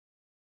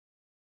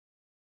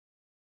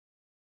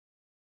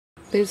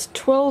There's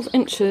 12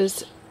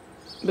 inches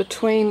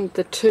between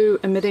the two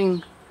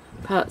emitting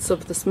parts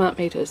of the smart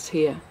meters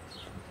here.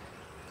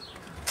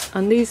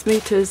 And these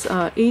meters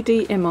are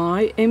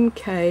EDMI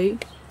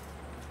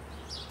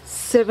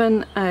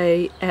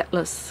Mk7A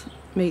Atlas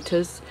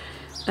meters.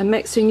 And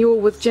Maxine, you're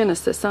with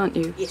Genesis, aren't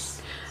you?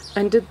 Yes.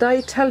 And did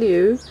they tell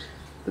you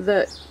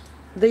that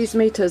these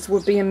meters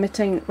would be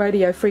emitting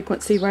radio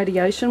frequency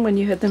radiation when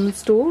you had them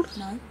installed?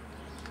 No.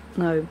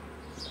 No.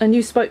 And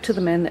you spoke to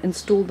the man that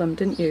installed them,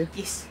 didn't you?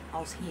 Yes, I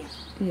was here.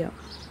 Yeah.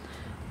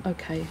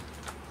 Okay.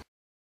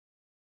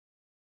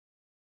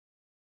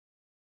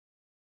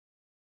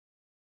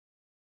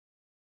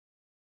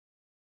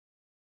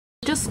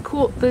 Just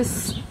caught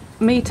this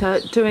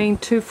meter doing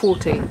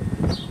 240. And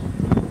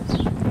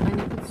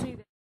you can see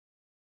that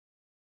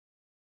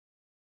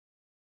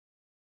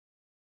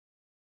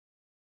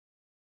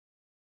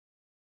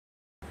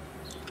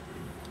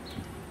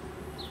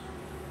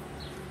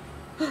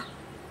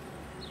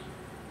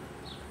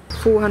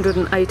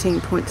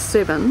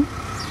 418.7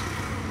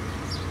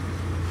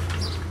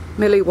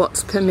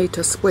 milliwatts per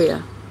meter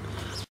square.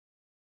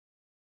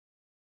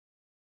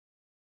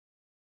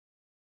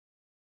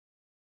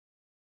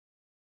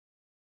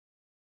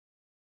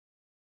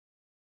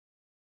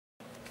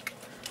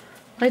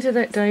 Later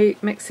that day,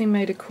 Maxine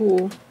made a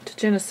call to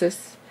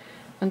Genesis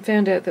and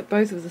found out that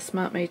both of the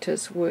smart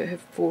meters were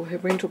for her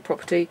rental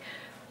property.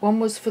 One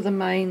was for the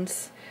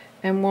mains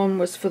and one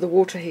was for the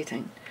water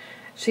heating.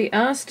 She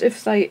asked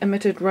if they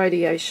emitted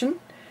radiation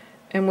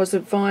and was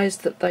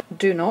advised that they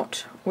do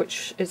not,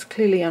 which is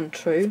clearly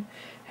untrue.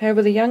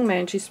 However, the young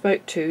man she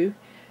spoke to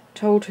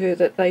told her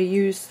that they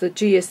use the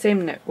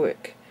GSM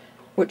network,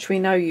 which we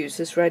know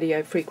uses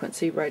radio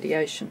frequency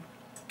radiation.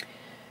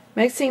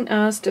 Maxine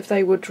asked if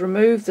they would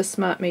remove the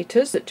smart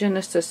meters, but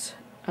Genesis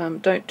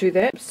don't do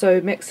that,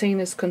 so Maxine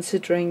is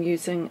considering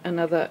using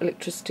another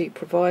electricity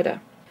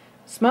provider.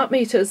 Smart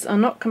meters are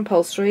not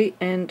compulsory,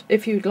 and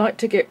if you'd like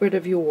to get rid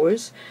of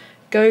yours,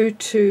 go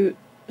to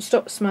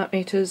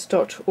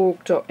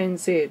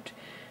stopsmartmeters.org.nz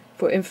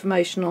for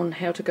information on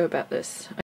how to go about this.